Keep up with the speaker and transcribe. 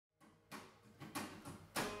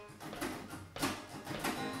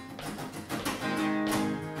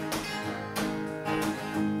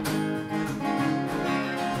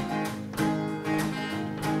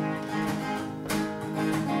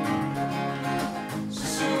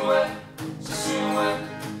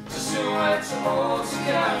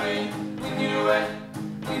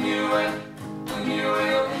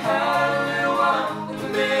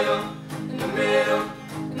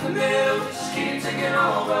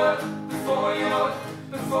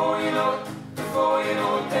before you know it, before you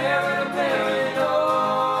know it, parent, a parent, oh.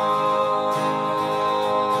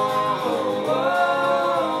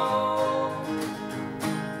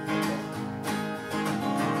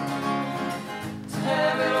 To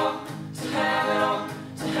have it all, to have it all,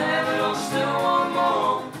 to have it all, still want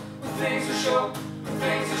more. When things are short, when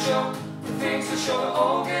things are short, when things are short,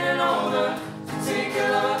 all getting older. To take a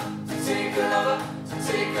lover, to take a lover, to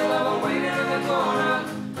take a lover, waiting in the corner.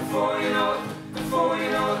 Before you know it, before you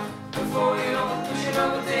know it, before you know it, pushing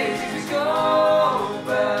up the days, you just go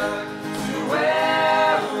back to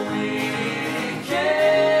where we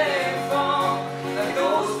came from. That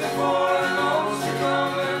goes before and those to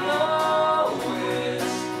come and always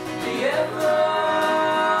be evermore.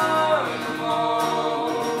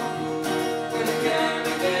 And again and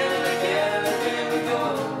again and again and again we go.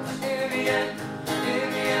 In the end, in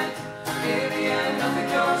the end, in the end, nothing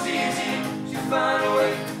comes easy. You find a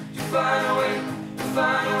way, you find a way, you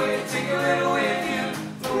find a way to take a little with you.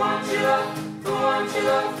 The ones you love, the ones you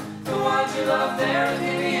love, the ones you love, they're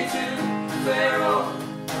leading you to Pharaoh,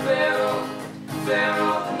 Pharaoh,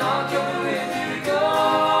 Pharaoh. They're not coming with you to go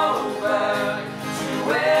back to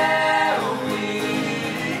where we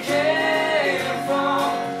came from.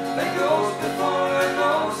 That goes before and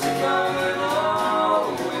those to come and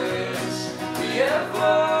always be evermore.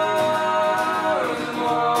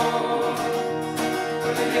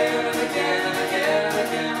 And again and again and again.